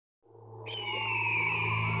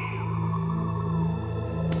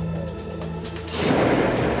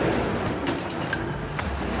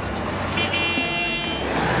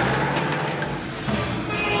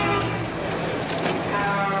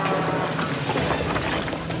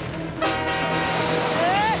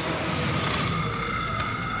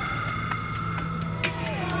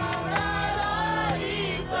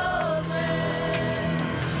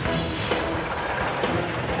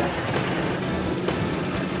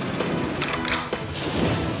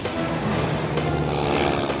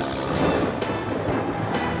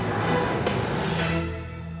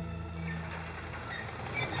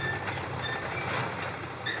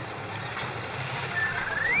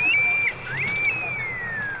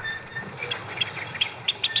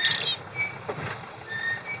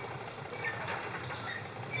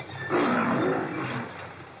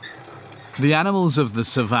The animals of the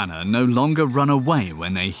savannah no longer run away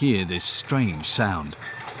when they hear this strange sound.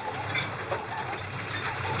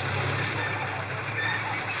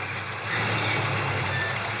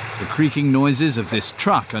 The creaking noises of this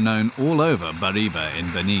truck are known all over Bariba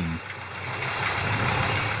in Benin.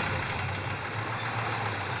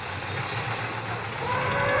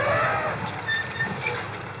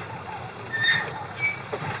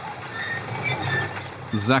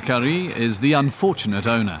 ZACHARI is the unfortunate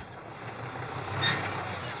owner.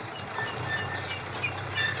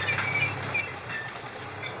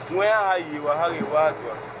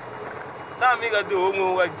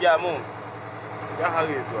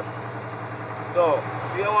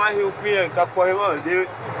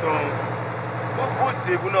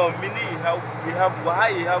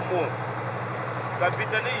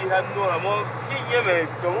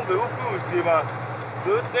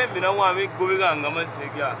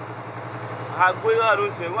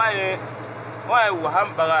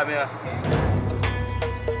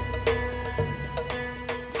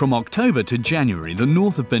 From October to January, the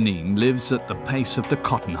north of Benin lives at the pace of the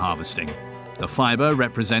cotton harvesting. The fibre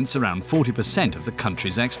represents around 40% of the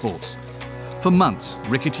country's exports. For months,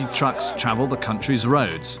 rickety trucks travel the country's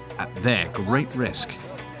roads at their great risk.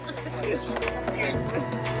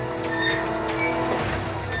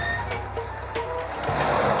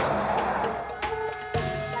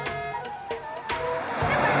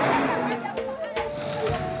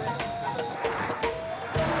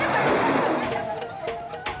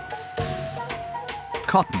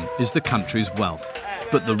 Cotton is the country's wealth,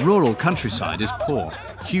 but the rural countryside is poor.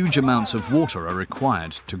 Huge amounts of water are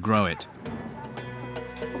required to grow it.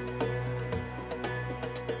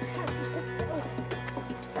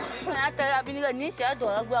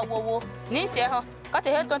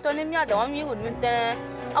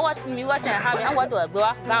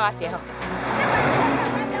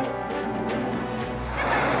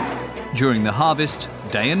 During the harvest,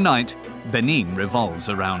 day and night, Benin revolves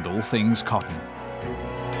around all things cotton.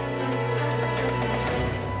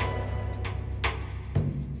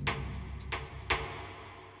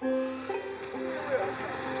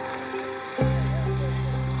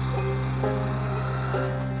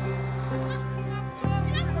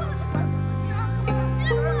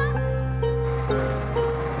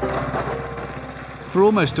 For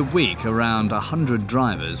almost a week, around 100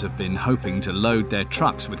 drivers have been hoping to load their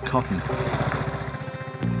trucks with cotton.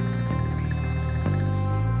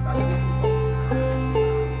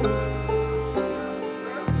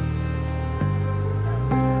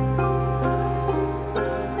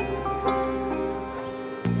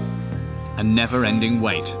 A never-ending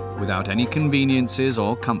wait, without any conveniences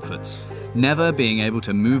or comforts, never being able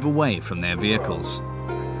to move away from their vehicles.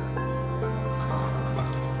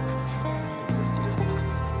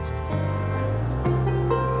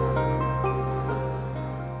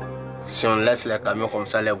 Si on laisse les camions comme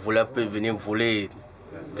ça, les voleurs peuvent venir voler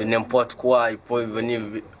de n'importe quoi. Ils peuvent venir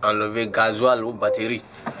enlever gasoil ou batterie.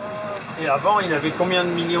 Et avant, il avait combien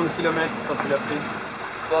de millions de kilomètres quand il a pris?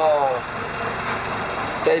 Bon,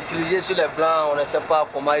 c'est utilisé sur les plans, on ne sait pas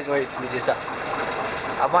comment ils ont utilisé ça.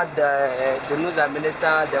 Avant de nous amener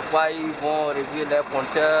ça, des fois ils vont réduire les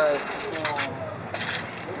compteurs.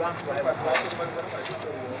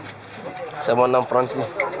 C'est mon apprenti.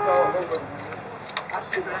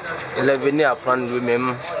 Il est venu apprendre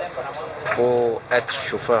lui-même pour être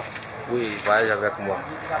chauffeur. Oui, il voyage avec moi.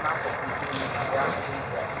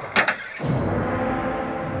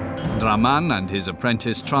 DRAMAN and his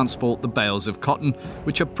apprentice transport the bales of cotton,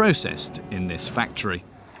 which are processed in this factory.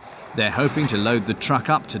 They're hoping to load the truck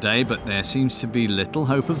up today, but there seems to be little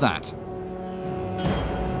hope of that.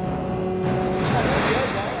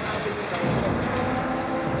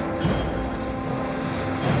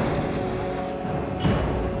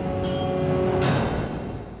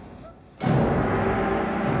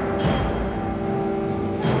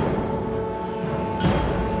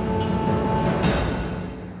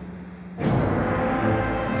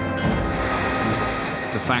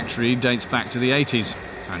 The factory dates back to the 80s,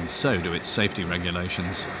 and so do its safety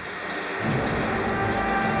regulations.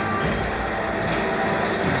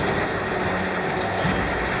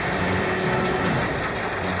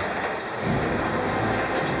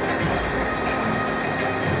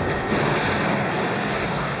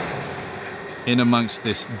 In amongst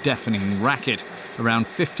this deafening racket, around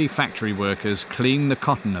 50 factory workers clean the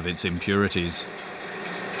cotton of its impurities.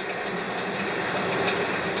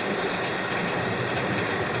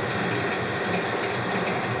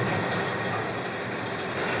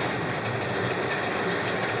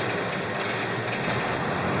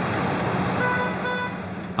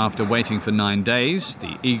 After waiting for 9 days,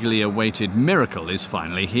 the eagerly awaited miracle is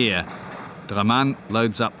finally here. DRAMAN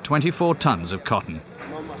loads up 24 tons of cotton.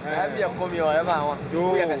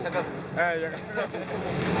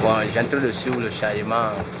 Bon, j'entre dessus le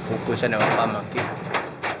chargement pour que ça ne va pas manquer.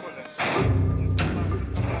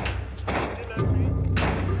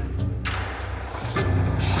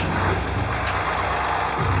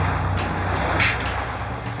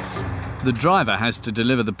 The driver has to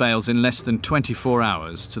deliver the bales in less than 24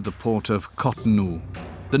 hours to the port of COTONOU.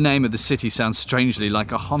 The name of the city sounds strangely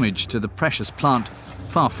like a homage to the precious plant.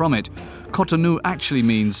 Far from it, COTONOU actually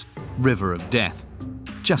means river of death,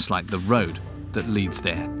 just like the road that leads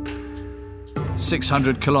there.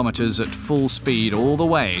 600 kilometers at full speed all the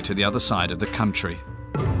way to the other side of the country.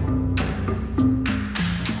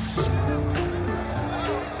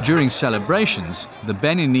 During celebrations, the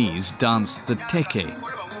Beninese dance the teke.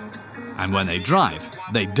 And when they drive,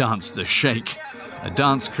 they dance the shake, a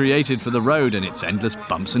dance created for the road and its endless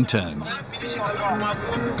bumps and turns.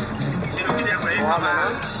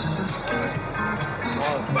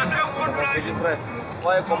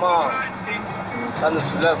 Voyez comment ça nous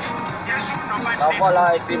soulève. La voie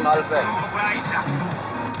a été mal faite.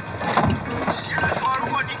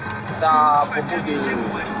 Ça a beaucoup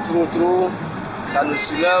de trous, ça nous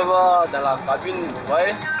soulève dans la cabine, vous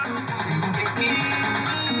voyez.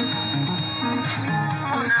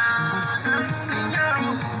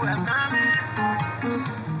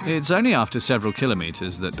 It's only after several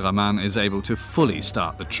kilometers that DRAMAN is able to fully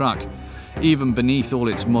start the truck. Even beneath all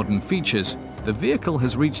its modern features, the vehicle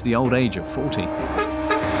has reached the old age of 40.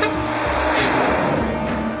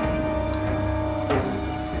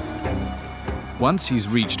 Once he's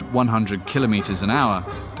reached 100 kilometers an hour,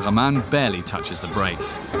 DRAMAN barely touches the brake.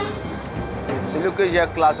 Celui que j'ai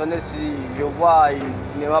klaxonné, si je vois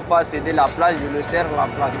il ne va pas céder la place, je le serre la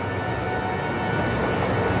place.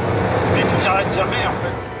 Mais tu t'arrêtes jamais en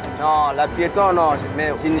fait. Non, la piéton non,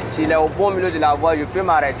 mais s'il est au bon milieu de la voie, je peux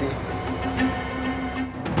m'arrêter.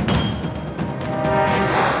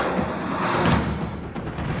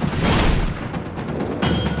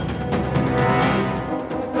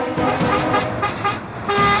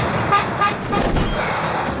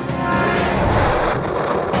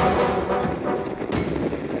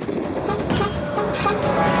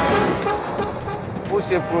 Pour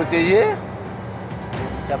se protéger,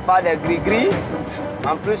 c'est pas des gris-gris,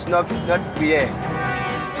 en plus notre prière.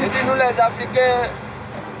 Je dis, nous les Africains,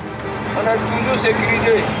 on est toujours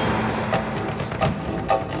sécurisés.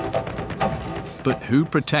 But who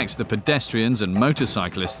protects the pedestrians and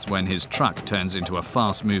motorcyclists when his truck turns into a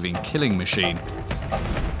fast-moving killing machine?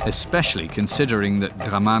 Especially considering that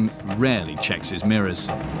DRAMAN rarely checks his mirrors.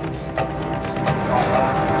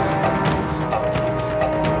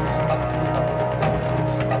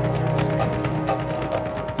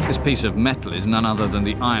 This piece of metal is none other than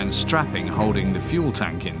the iron strapping holding the fuel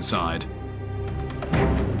tank inside.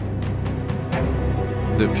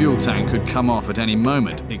 The fuel tank could come off at any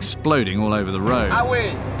moment, exploding all over the road.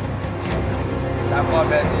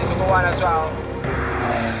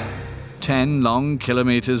 10 long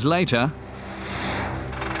kilometers later,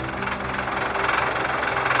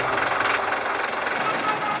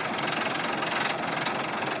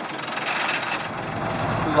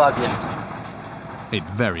 Tout va bien. it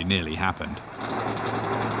very nearly happened.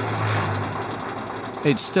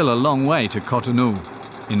 It's still a long way to Cotonou.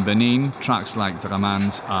 In Benin, trucks like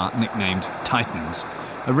DRAMAN's are nicknamed Titans,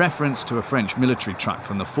 a reference to a French military truck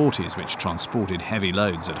from the 40s which transported heavy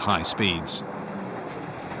loads at high speeds.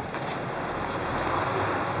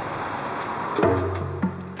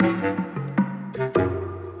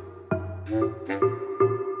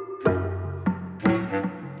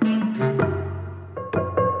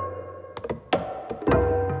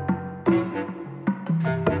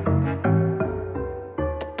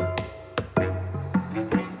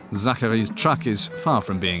 Zachari's truck is far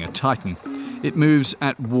from being a Titan. It moves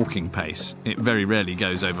at walking pace. It very rarely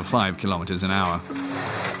goes over 5 kilometers an hour.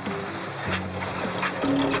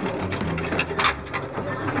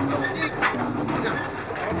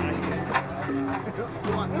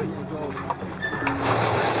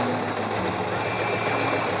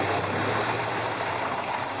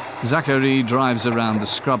 Zachary drives around the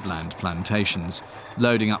scrubland plantations,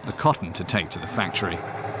 loading up the cotton to take to the factory.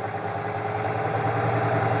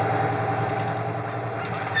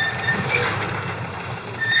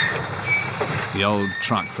 The old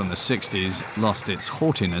truck from the 60s lost its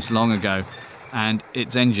haughtiness long ago, and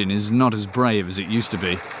its engine is not as brave as it used to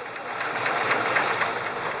be.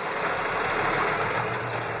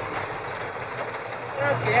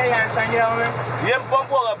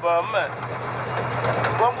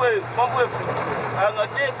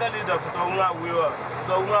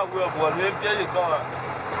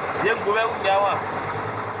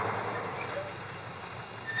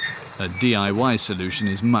 A DIY solution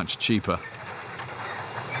is much cheaper.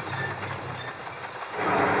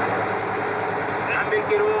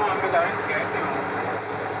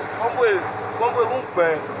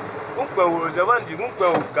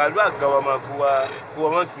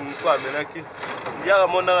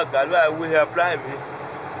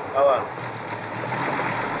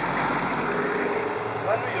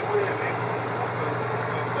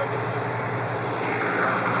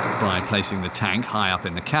 By placing the tank high up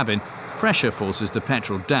in the cabin, pressure forces the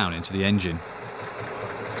petrol down into the engine.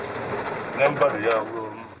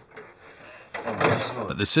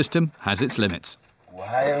 But the system has its limits.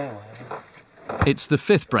 It's the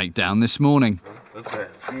fifth breakdown this morning.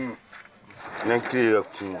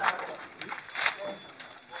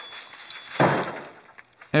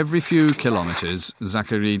 Every few kilometres,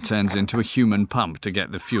 Zachary turns into a human pump to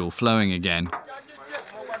get the fuel flowing again.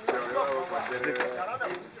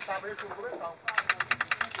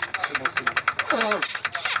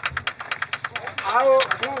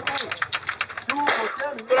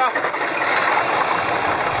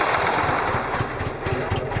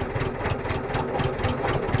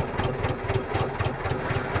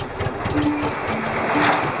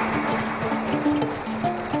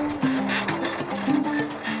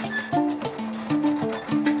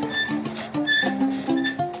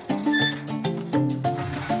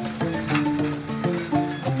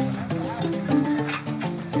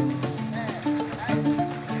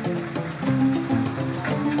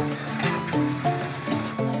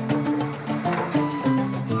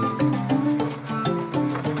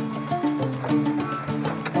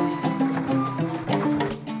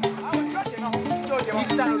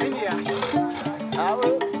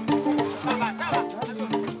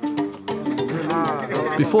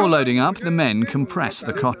 Before loading up, the men compress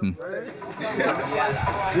the cotton.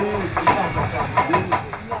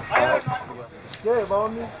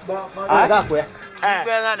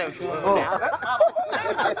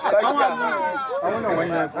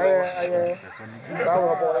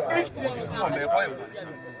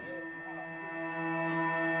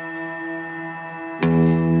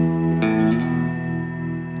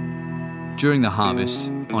 During the harvest,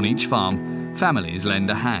 on each farm, families lend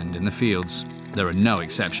a hand in the fields. There are no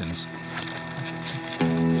exceptions.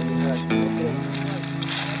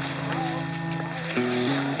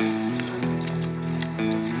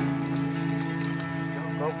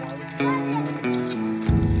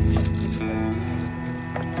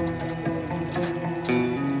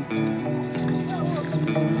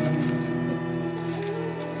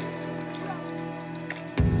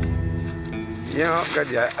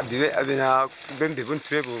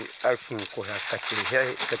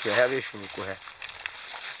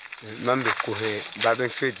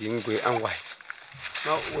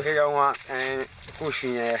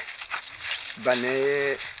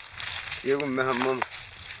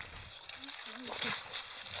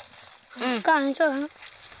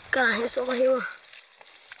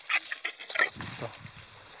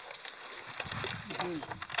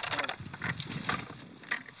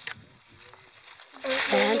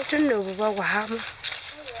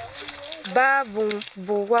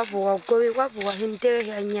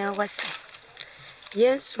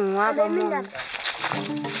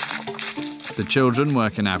 The children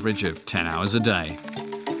work an average of 10 hours a day.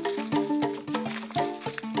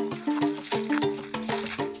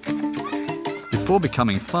 Before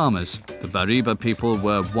becoming farmers, the Bariba people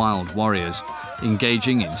were wild warriors,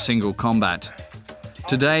 engaging in single combat.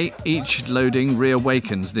 Today, each loading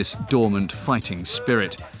reawakens this dormant fighting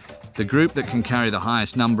spirit. The group that can carry the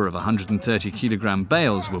highest number of 130 kilogram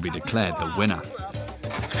bales will be declared the winner.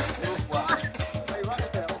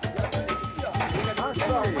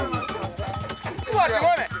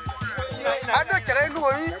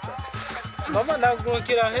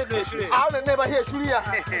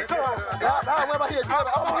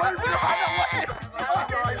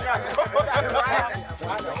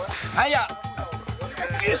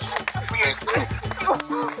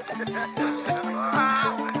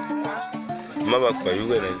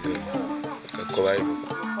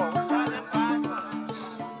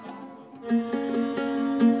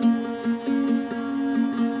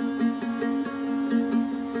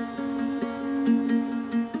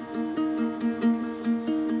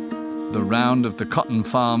 The round of the cotton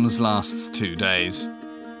farms lasts 2 days.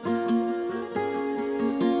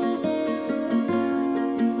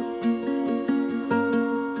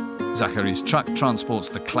 Zachary's truck transports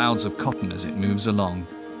the clouds of cotton as it moves along.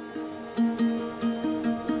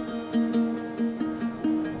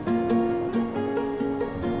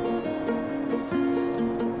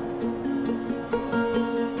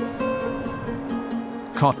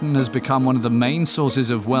 Cotton has become one of the main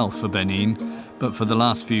sources of wealth for Benin, but for the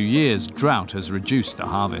last few years, drought has reduced the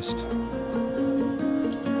harvest.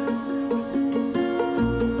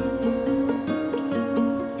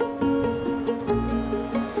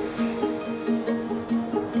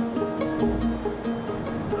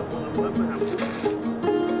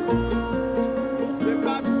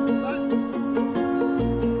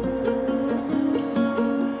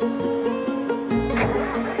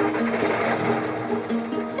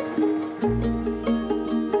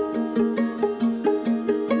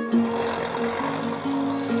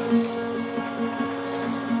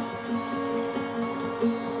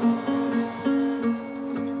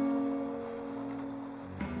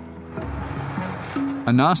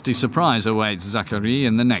 A nasty surprise awaits Zachary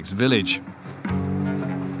in the next village.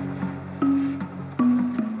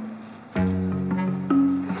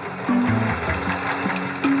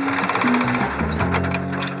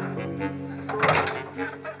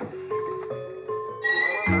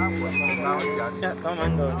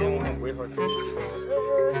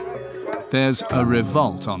 There's a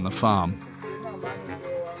revolt on the farm.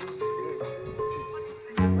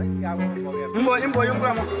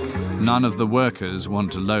 None of the workers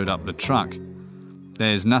want to load up the truck.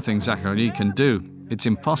 There's nothing Zachary can do. It's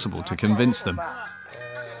impossible to convince them.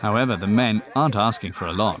 However, the men aren't asking for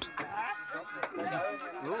a lot.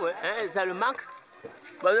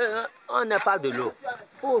 On n'a pas de l'eau.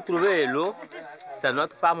 Pour trouver l'eau, c'est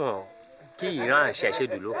notre femme qui ira chercher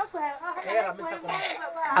de l'eau.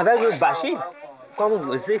 Avec le bâcher, comme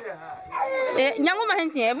vous savez.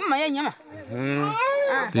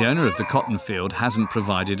 The owner of the cotton field hasn't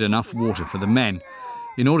provided enough water for the men.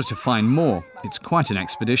 In order to find more, it's quite an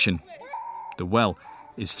expedition. The well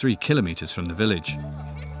is 3 kilometers from the village.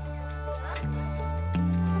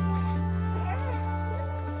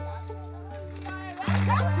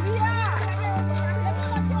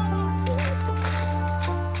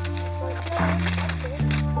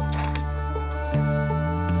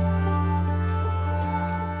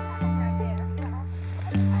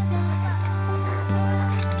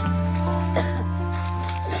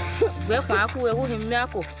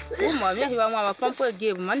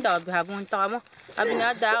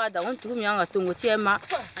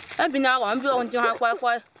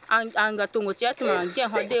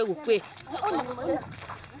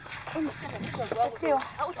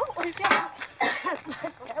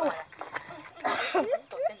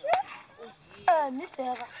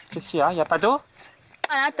 Qu'est-ce qu'il y a? Il n'y a pas d'eau?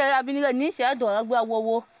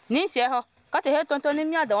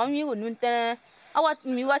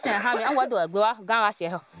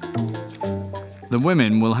 The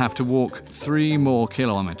women will have to walk 3 more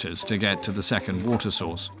kilometers to get to the second water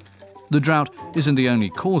source. The drought isn't the only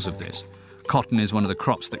cause of this. Cotton is one of the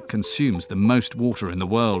crops that consumes the most water in the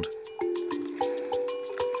world.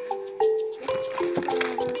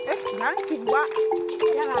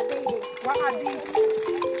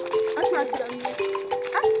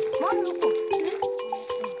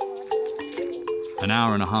 An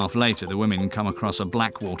hour and a half later, the women come across a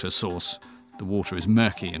black water source. The water is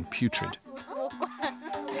murky and putrid.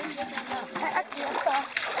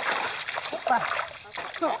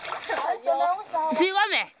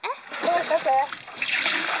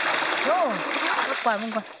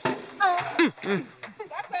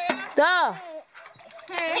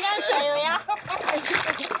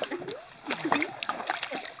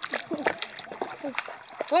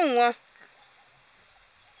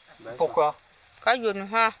 Pourquoi?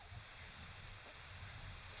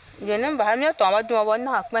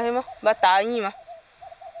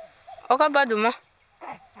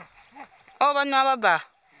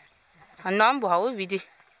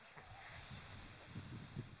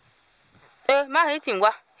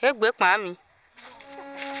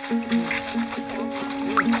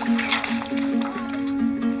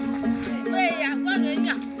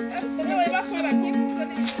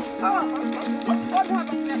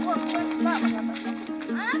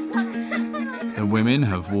 The women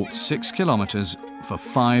have walked 6 kilometers for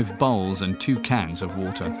 5 bowls and 2 cans of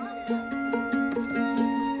water.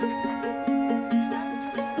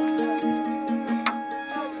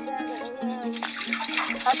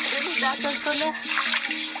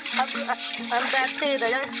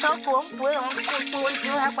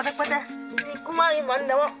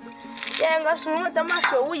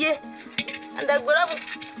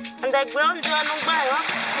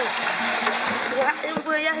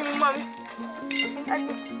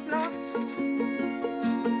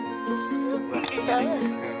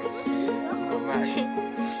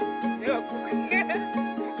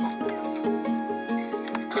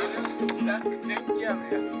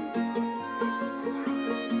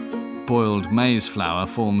 boiled maize flour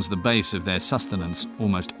forms the base of their sustenance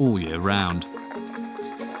almost all year round.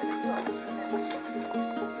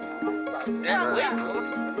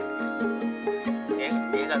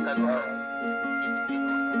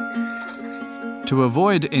 To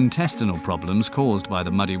avoid intestinal problems caused by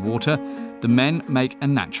the muddy water, the men make a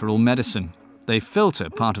natural medicine. They filter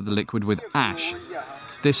part of the liquid with ash.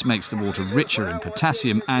 This makes the water richer in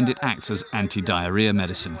potassium and it acts as anti-diarrhea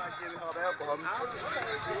medicine.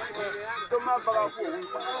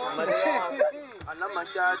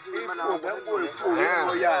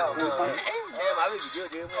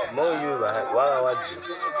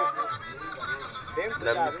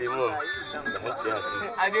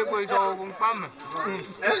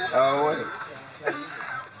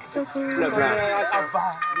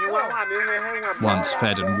 Once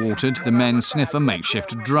fed and watered, the men sniff a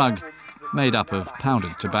makeshift drug made up of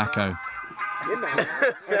powdered tobacco.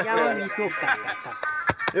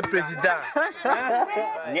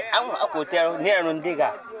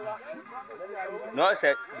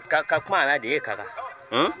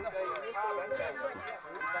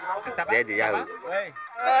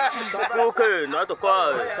 Pour que notre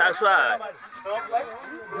corps ça soit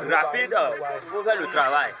rapide pour faire le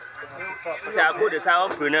travail. C'est à cause de ça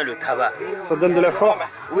qu'on prenait le tabac. Ça donne de la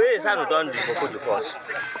force. Oui, ça nous donne beaucoup de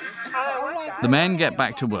force. The men get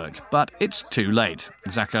back to work, but it's too late.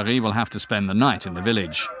 Zachary will have to spend the night in the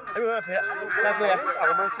village.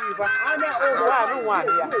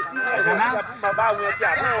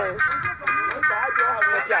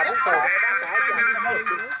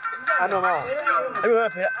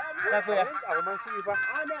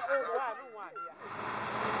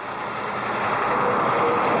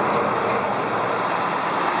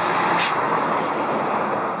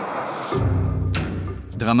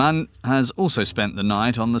 DRAMAN has also spent the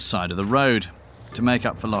night on the side of the road. To make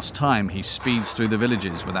up for lost time, he speeds through the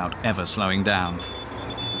villages without ever slowing down.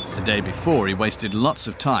 The day before, he wasted lots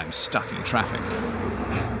of time stuck in traffic.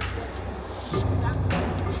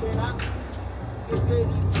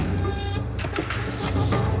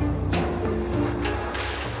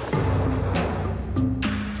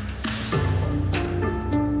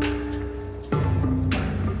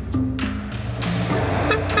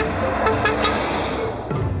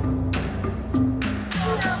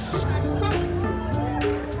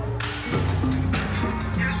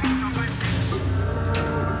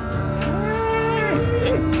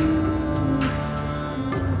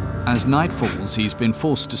 As night falls, he's been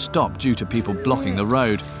forced to stop due to people blocking the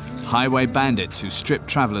road. Highway bandits who strip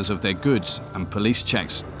travellers of their goods and police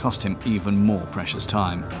checks cost him even more precious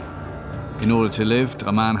time. In order to live,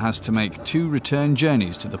 DRAMAN has to make 2 return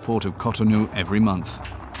journeys to the port of COTONOU every month.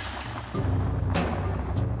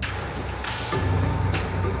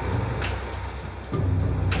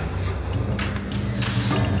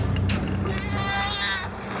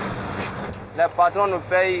 Les patrons nous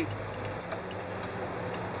payent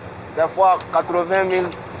des fois 80 000,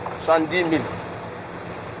 70 000.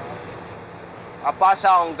 À part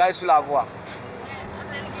ça, on gagne sur la voie.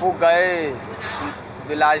 Pour gagner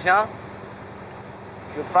de l'argent,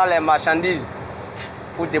 je prends les marchandises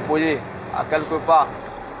pour déposer à quelque part.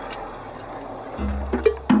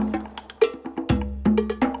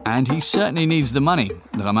 And he certainly needs the money.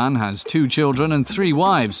 DRAMAN has 2 children and 3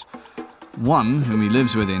 wives. One whom he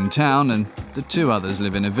lives with in town, and the 2 others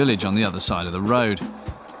live in a village on the other side of the road.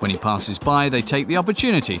 When he passes by, they take the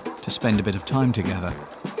opportunity to spend a bit of time together.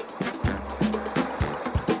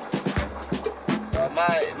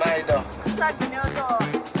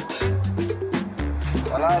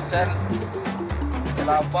 Voilà, c'est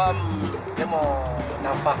la femme de mon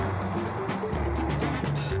enfant.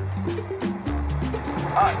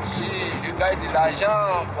 Ah, si je gagne de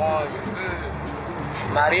l'argent, bon, je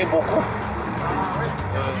peux marier beaucoup.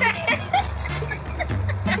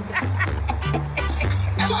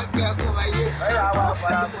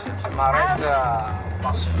 Je m'arrête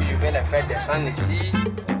parce que je vais les faire descendre ici.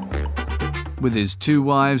 With his 2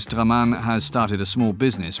 wives, DRAMAN has started a small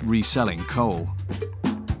business reselling coal.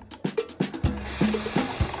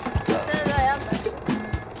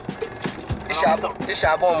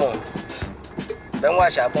 Charbon, mon. Ben-moi,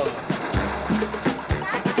 charbon.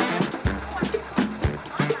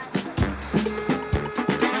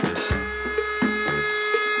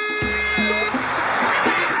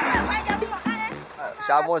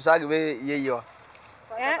 Charbon, ça qui veut y aller.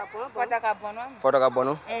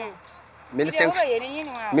 Photocarbono.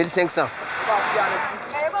 1500.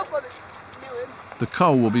 The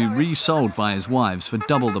coal will be resold by his wives for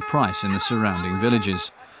double the price in the surrounding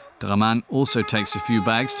villages. DRAMAN also takes a few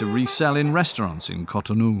bags to resell in restaurants in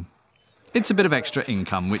COTONOU. It's a bit of extra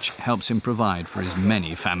income which helps him provide for his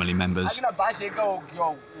many family members.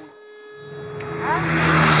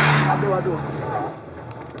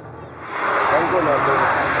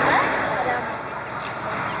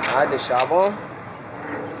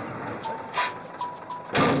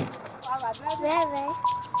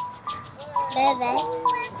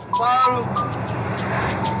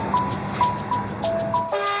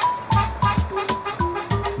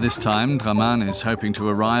 This time, DRAMAN is hoping to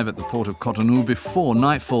arrive at the port of Cotonou before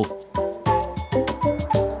nightfall.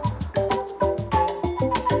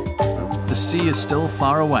 The sea is still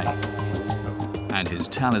far away, and his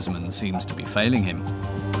talisman seems to be failing him.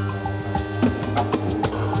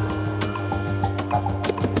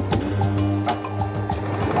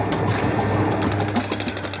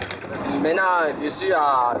 Maintenant, je suis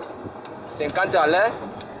à 50 à l'heure.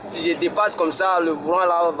 Si je dépasse comme ça, le vent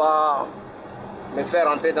là va me faire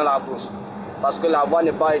rentrer dans la brousse. Parce que la voie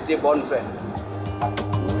n'a pas été bonne faite.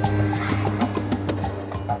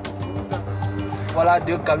 Voilà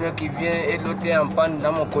 2 camions qui viennent et l'autre est en panne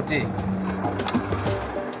dans mon côté.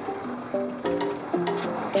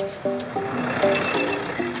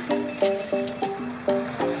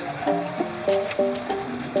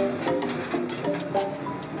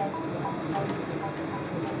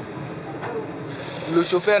 Le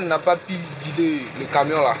chauffeur n'a pas pu guider le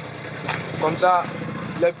camion là. Comme ça,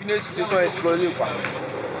 les pneus se sont explosés quoi.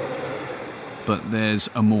 But there's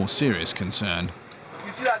a more serious concern.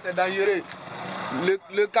 Ici là c'est dangereux.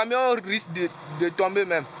 Le camion risque de tomber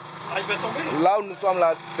même. Ah, il va tomber? Là où nous sommes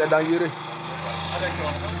là, c'est dangereux. Ah,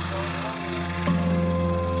 d'accord.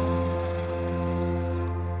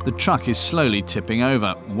 The truck is slowly tipping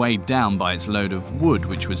over, weighed down by its load of wood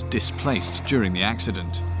which was displaced during the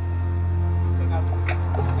accident.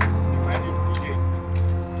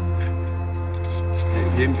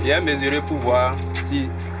 Bien mesuré pour voir si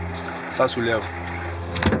ça soulève.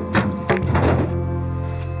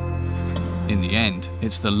 In the end,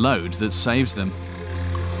 it's the load that saves them.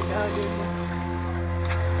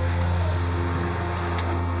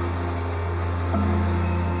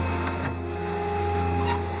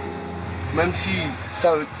 Même si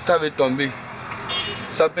ça veut tomber,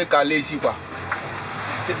 ça peut caler ici quoi.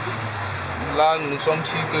 Là, nous sommes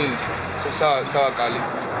sûrs que ça va caler.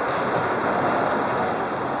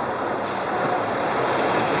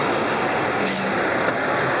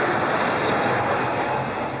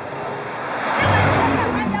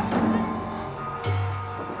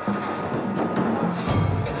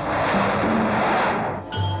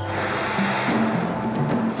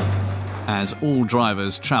 As all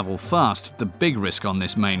drivers travel fast, the big risk on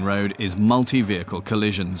this main road is multi-vehicle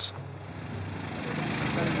collisions.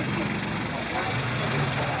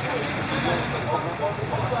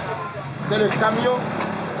 C'est le camion,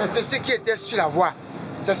 c'est ceci qui était sur la voie.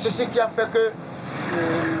 C'est ceci qui a fait que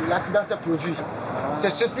l'accident s'est produit. C'est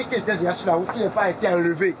ceci qui était déjà sur la route qui n'a pas été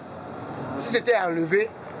enlevé. Si c'était enlevé,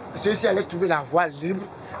 celui-ci allait trouver la voie libre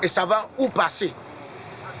et savoir où passer.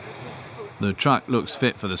 The truck looks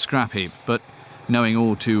fit for the scrap heap, but knowing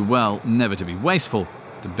all too well never to be wasteful,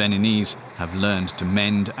 the Beninese have learned to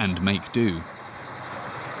mend and make do.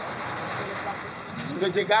 Le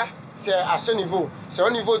dégât, c'est à ce niveau. C'est au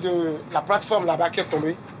niveau de la plateforme là-bas qui est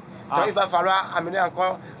tombée. Donc il va falloir amener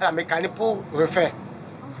encore la mécanique pour refaire.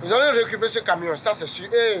 Nous allons récupérer ce camion, ça c'est sûr,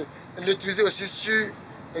 et l'utiliser aussi sur,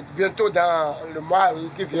 bientôt dans le mois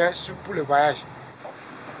qui vient pour le voyage.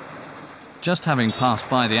 Just having passed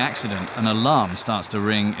by the accident, an alarm starts to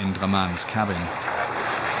ring in DRAMAN's cabin.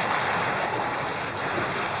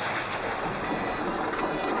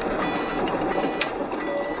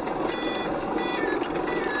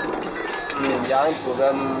 Il y a un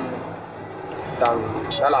problème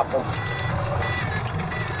dans la pompe.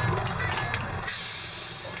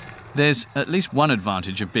 There's at least one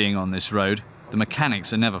advantage of being on this road. The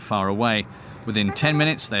mechanics are never far away. Within 10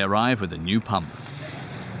 minutes, they arrive with a new pump.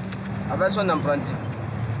 Avec son apprenti.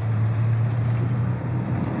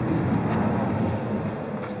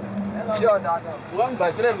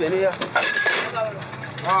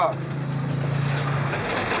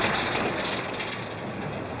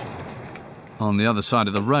 On the other side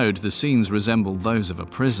of the road, the scenes resemble those of a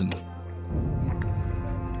prison.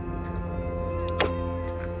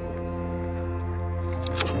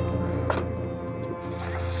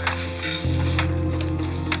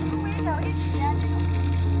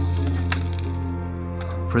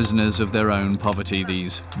 Prisoners of their own poverty,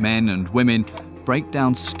 these men and women break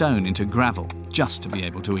down stone into gravel just to be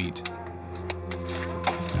able to eat.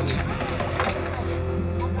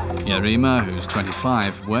 Yarima, who's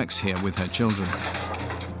 25, works here with her children.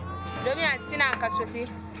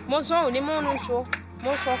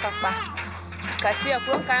 Kasia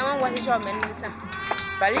Kung Kaiwan was your Mensa.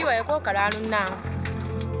 Baliwa Eko Karanu now.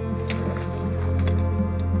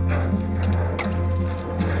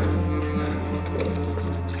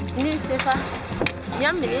 Nisefa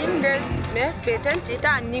Yamin, me patent it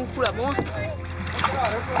and Ninkula more.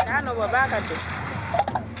 I know about it.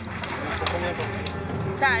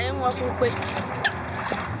 Saying what quick.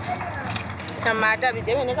 Some matter be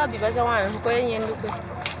doing a because I want going in the way.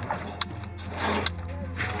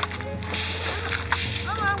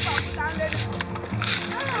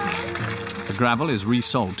 The gravel is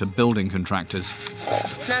resold to building contractors.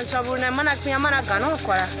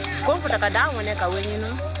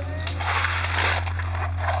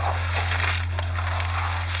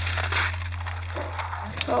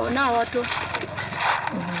 Oh, now what?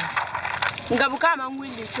 Ngabukama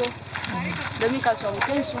ngwili cho. Domika so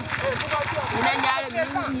utenso. Inanyale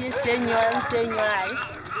mimi senyor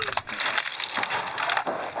ai.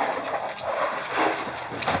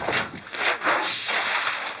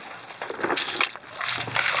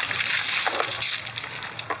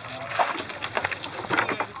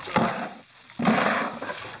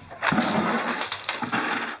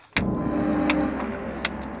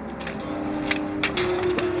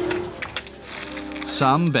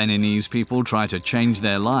 Some Beninese people try to change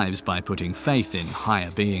their lives by putting faith in higher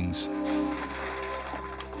beings.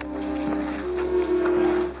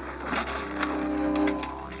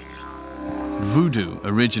 Voodoo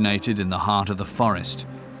originated in the heart of the forest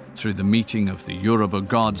through the meeting of the Yoruba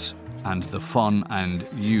gods and the Fon and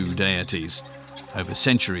Yu deities. Over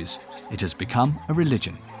centuries, it has become a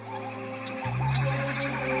religion.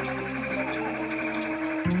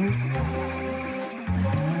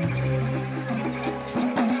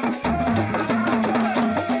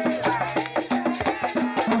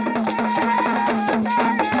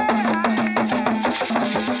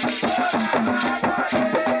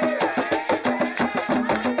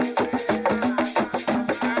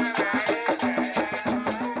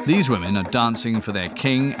 These women are dancing for their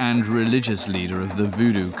king and religious leader of the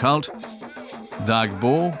voodoo cult,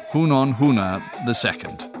 Dagbo Hunon Huna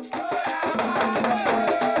II.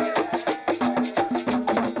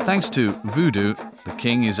 Thanks to voodoo, the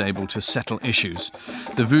king is able to settle issues.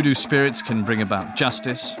 The voodoo spirits can bring about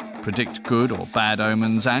justice, predict good or bad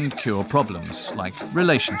omens, and cure problems like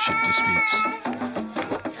relationship disputes.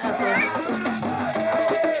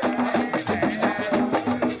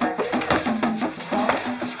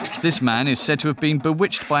 This man is said to have been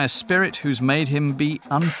bewitched by a spirit who's made him be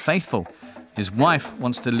unfaithful. His wife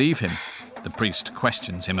wants to leave him. The priest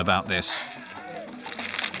questions him about this.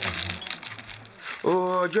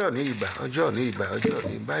 Oh, Johnny, Iba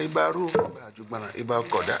room, Iba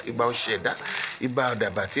Koda, Iba Sheda, Iba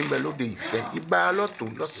da Batimbelo de Ife, Iba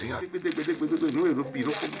Lotun, Lossia,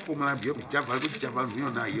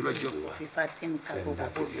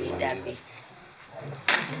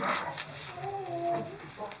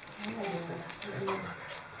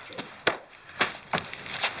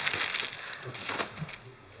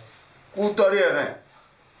 Coutorier,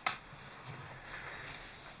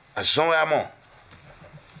 à Jean Hamon,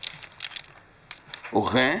 au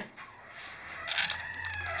Rhin,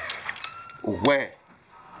 au Ouais,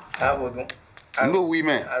 no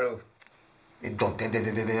women, et donc,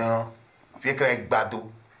 fait que avec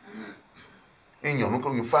Bado, et nous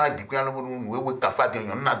avons fait des plans pour nous, nous avons fait des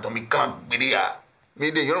gens, nous avons camp, mais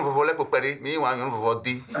des gens vont voler pour payer, mais ils vont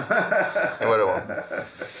voter.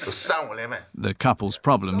 The couple's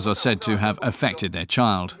problems are said to have affected their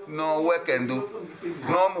child. No work can do.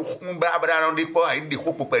 No,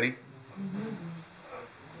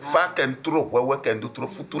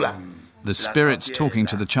 The spirit's talking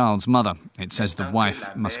to the child's mother. It says the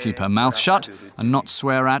wife must keep her mouth shut and not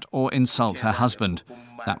swear at or insult her husband.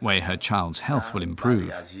 That way her child's health will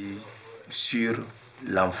improve. Sur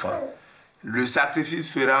l'enfant. Le sacrifice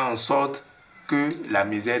fera en sorte que la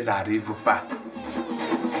misère n'arrive pas.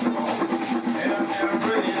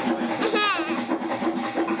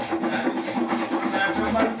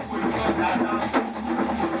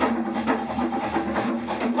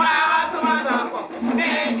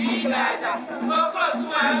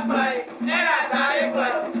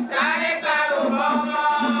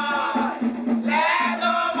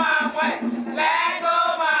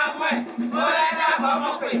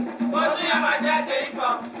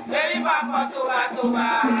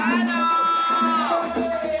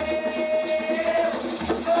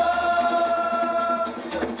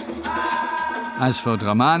 As for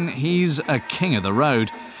DRAMAN, he's a king of the road.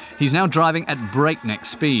 He's now driving at breakneck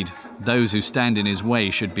speed. Those who stand in his way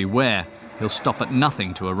should beware. He'll stop at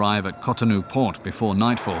nothing to arrive at COTONOU port before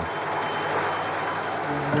nightfall.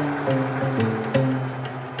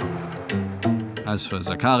 As for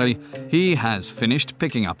Zachari, he has finished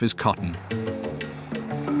picking up his cotton.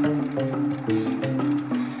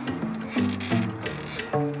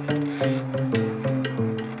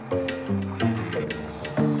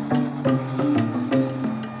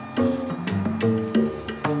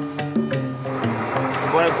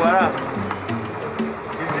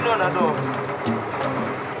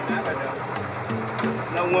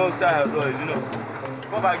 you know.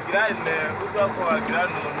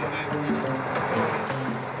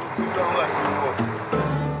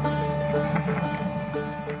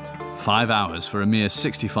 5 hours for a mere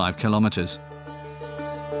 65 kilometers.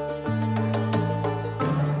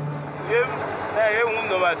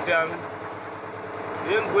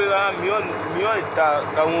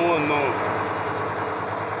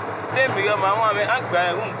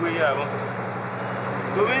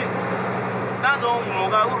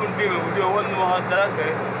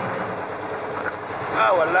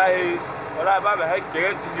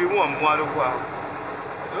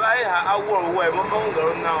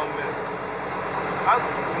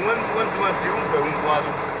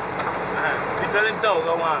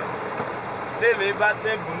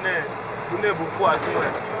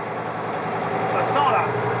 Ça sent là.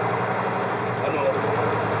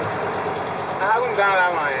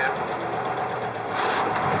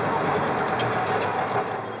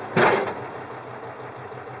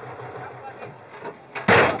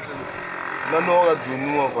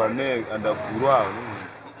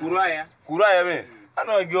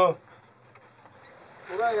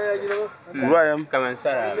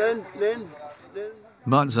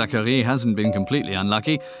 But Zachari hasn't been completely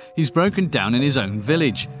unlucky. He's broken down in his own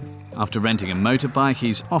village. After renting a motorbike,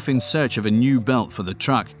 he's off in search of a new belt for the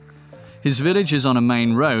truck. His village is on a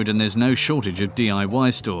main road and there's no shortage of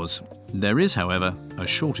DIY stores. There is, however, a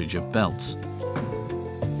shortage of belts.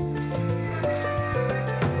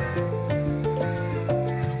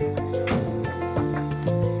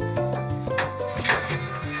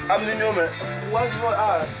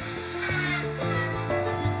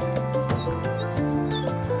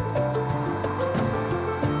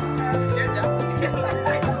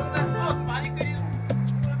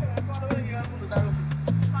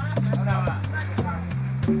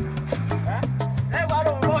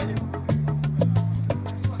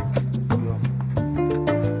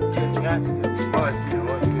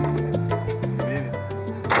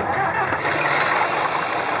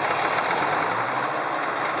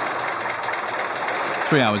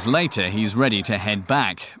 Three hours later, he's ready to head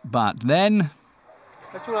back, but then...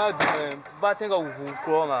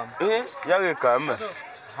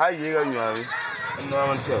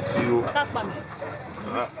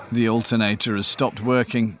 the alternator has stopped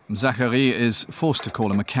working. Zachari is forced to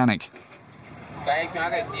call a mechanic.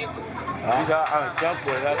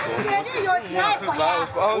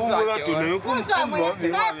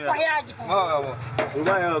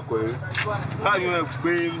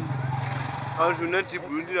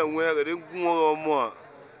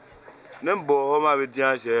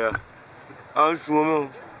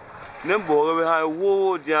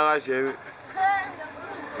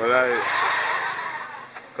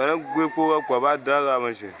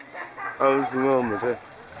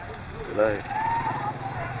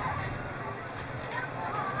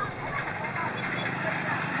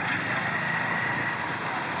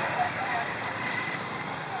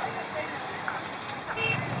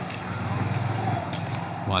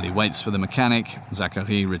 While he waits for the mechanic,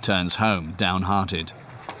 Zachari returns home, downhearted.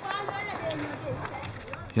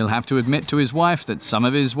 He'll have to admit to his wife that some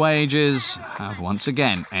of his wages have once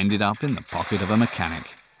again ended up in the pocket of a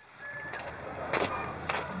mechanic.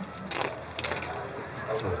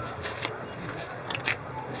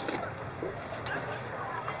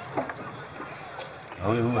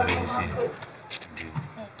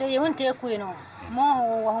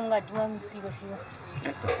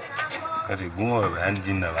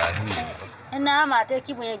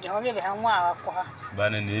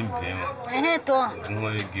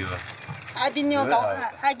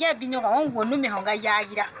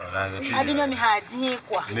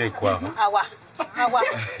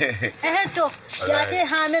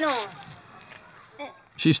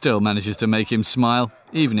 She still manages to make him smile,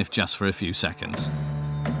 even if just for a few seconds.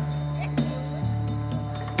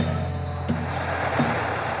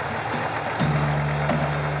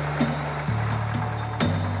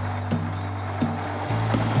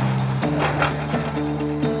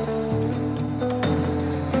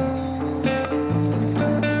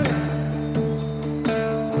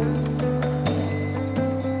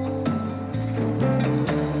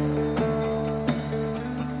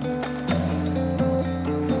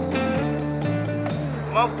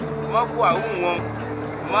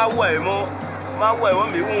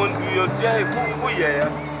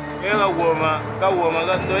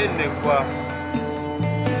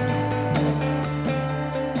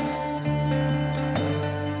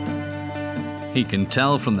 He can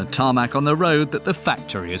tell from the tarmac on the road that the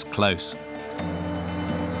factory is close.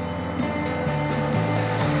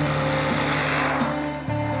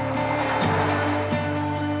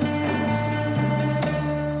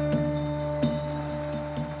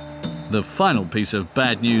 The final piece of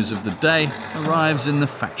bad news of the day arrives in the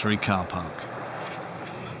factory car park.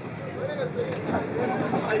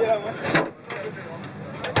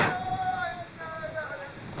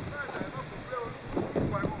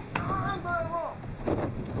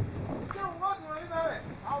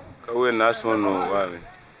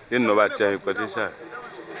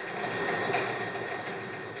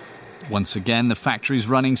 Once again, the factory's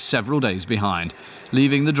running several days behind,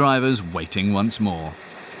 leaving the drivers waiting once more.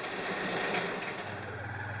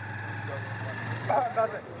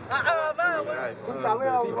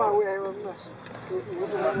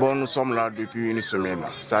 Bon, nous sommes là depuis une semaine.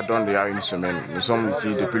 Ça donne déjà une semaine. Nous sommes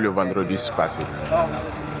ici depuis le vendredi passé.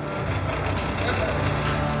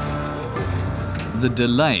 The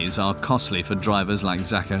delays are costly for drivers like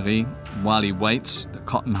Zachary. While he waits, the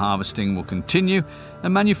cotton harvesting will continue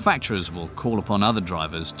and manufacturers will call upon other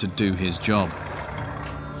drivers to do his job.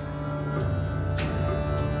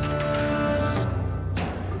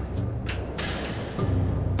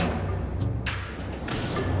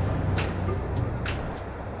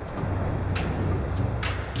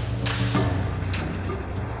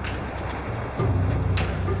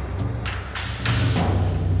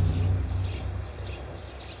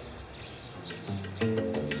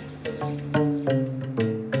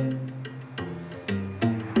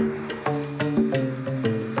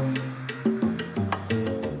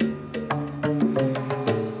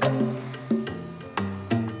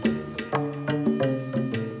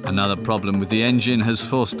 Another problem with the engine has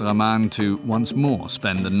forced DRAMAN to once more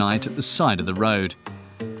spend the night at the side of the road.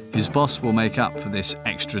 His boss will make up for this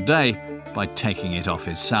extra day by taking it off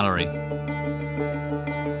his salary.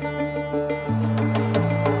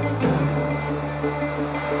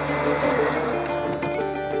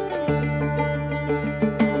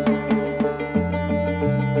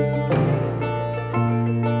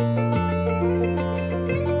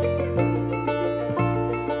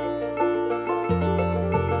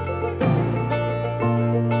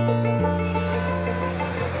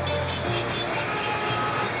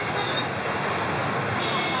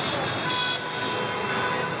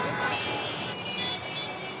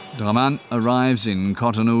 DRAMAN arrives in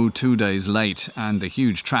Cotonou 2 days late, and the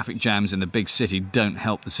huge traffic jams in the big city don't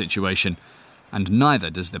help the situation, and neither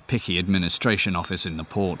does the picky administration office in the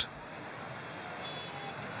port.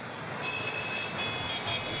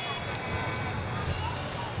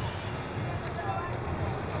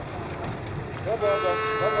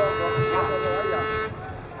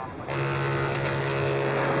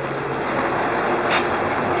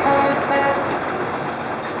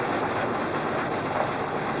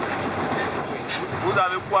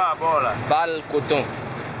 Bale, coton.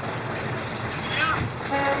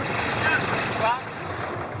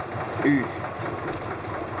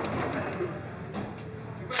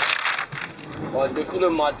 Bon, depuis le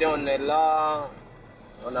matin, on est là,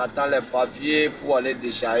 on attend les papiers pour aller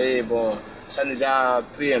décharger. Bon, ça nous a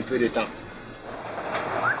pris un peu de temps.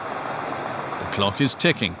 The clock is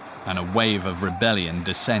ticking, and a wave of rebellion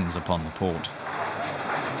descends upon the port.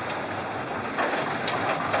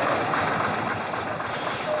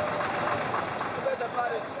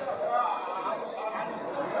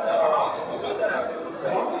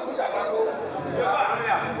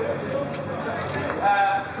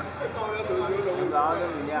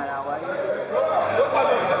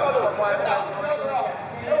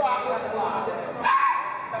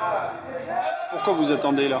 Pourquoi vous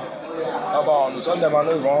attendez là? Ah bon, nous sommes des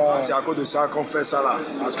manœuvres, c'est à cause de ça qu'on fait ça là.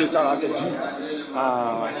 Parce que ça là, c'est dur.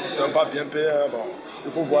 Ah, ouais. C'est pas bien payé. Bon, il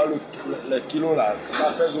faut voir les kilos là.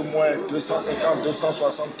 Ça pèse au moins 250,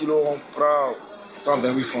 260 kilos. On prend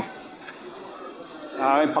 128 francs.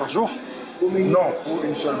 Ah ouais, par jour? Non, pour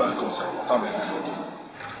une seule balle comme ça, 128 francs.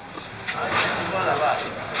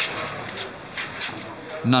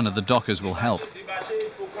 None of the dockers will help.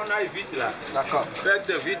 D'accord.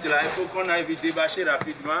 Faites vite là, il faut qu'on aille vite débâcher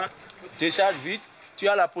rapidement. Décharge vite, tu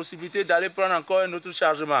as la possibilité d'aller prendre encore un autre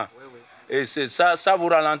chargement. Oui, oui. Et c'est ça, ça vous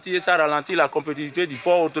ralentit et ça ralentit la compétitivité du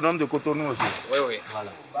port autonome de Cotonou aussi. Oui, oui.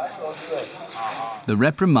 Voilà. The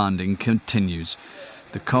reprimanding continues.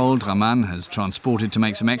 The coal DRAMAN has transported to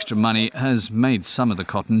make some extra money has made some of the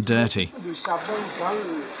cotton dirty.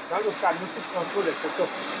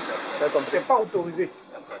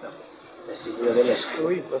 Merci, vous avez merci.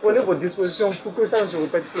 Oui, prenez votre disposition pour que ça ne se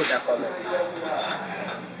répète plus. D'accord, merci.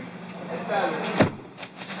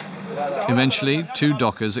 Eventually, 2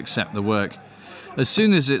 dockers accept the work. As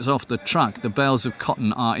soon as it's off the truck, the bales of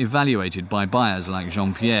cotton are evaluated by buyers like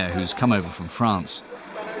Jean-Pierre, who's come over from France.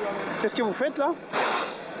 Qu'est-ce que vous faites là?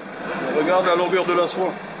 On regarde la longueur de la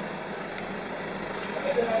soie.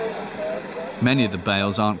 Many of the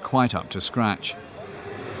bales aren't quite up to scratch.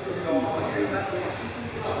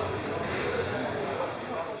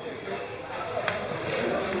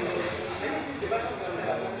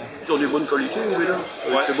 Sur des bonnes qualités, vous voyez là.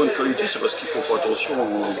 Avec les bonnes qualités, c'est parce qu'il faut faire attention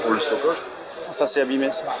pour le stockage. Ça c'est abîmé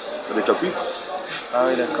ça. Avec la pluie. Ah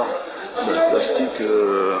oui, d'accord. Le plastique,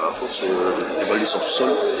 à force d'évaluer sur le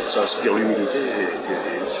sol, ça aspire l'humidité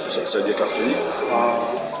et ça devient cartonné.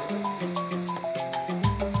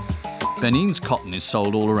 Benin's cotton is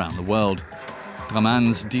sold all around the world.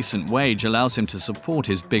 DRAMAN's decent wage allows him to support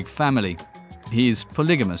his big family. He's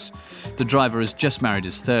polygamous. The driver has just married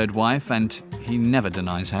his 3rd wife and he never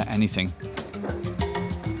denies her anything.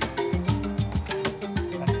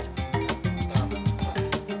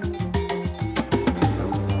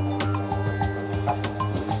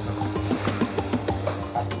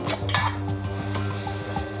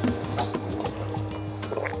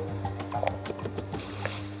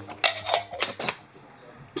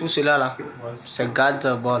 Tout cela là, c'est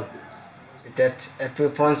garde-ball. Peut-être elle peut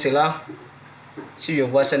prendre cela. Si je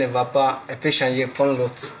vois que ça ne va pas, elle peut changer, prendre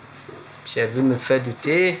l'autre. Si elle veut me faire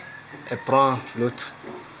douter, elle prend l'autre.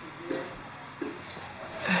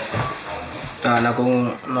 Ah, on a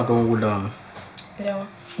un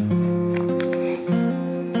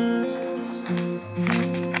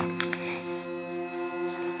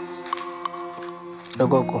le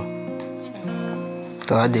coco.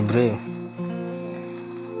 Tu vas débrouiller.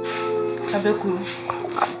 Abekuru.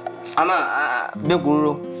 Ama,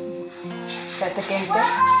 Bekuru.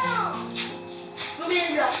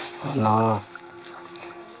 Non.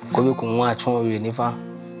 Comme qu'on voit, tu vois, il n'est pas.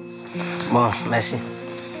 Bon, merci.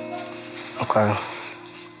 Encore.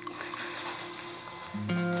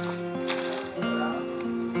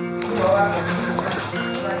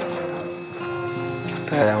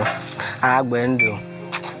 Très bien. Ah, ben,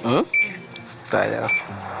 très bien.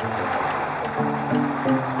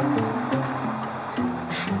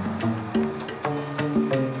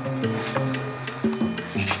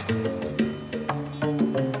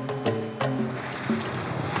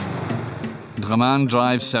 DRAMAN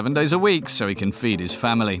drives 7 days a week so he can feed his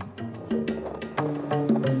family.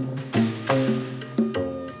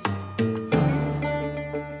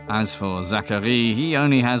 As for Zachary, he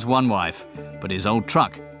only has 1 wife, but his old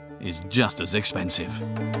truck is just as expensive.